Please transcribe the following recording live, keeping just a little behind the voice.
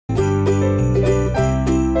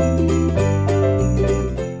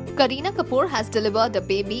Kareena Kapoor has delivered a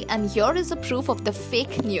baby, and here is a proof of the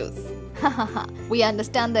fake news. We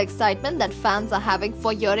understand the excitement that fans are having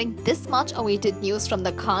for hearing this much awaited news from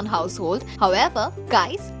the Khan household. However,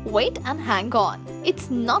 guys, wait and hang on.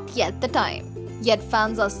 It's not yet the time. Yet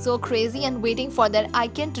fans are so crazy and waiting for their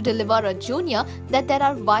icon to deliver a junior that there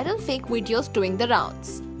are viral fake videos doing the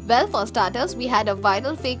rounds. Well, for starters, we had a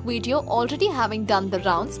viral fake video already having done the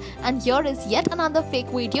rounds, and here is yet another fake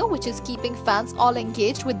video which is keeping fans all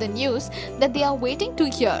engaged with the news that they are waiting to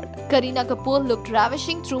hear. Kareena Kapoor looked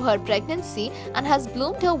ravishing through her pregnancy and has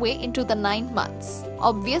bloomed her way into the 9 months.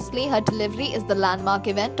 Obviously, her delivery is the landmark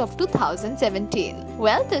event of 2017.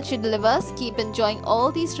 Well, till she delivers, keep enjoying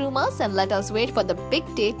all these rumors and let us wait for the big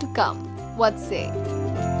day to come. What say?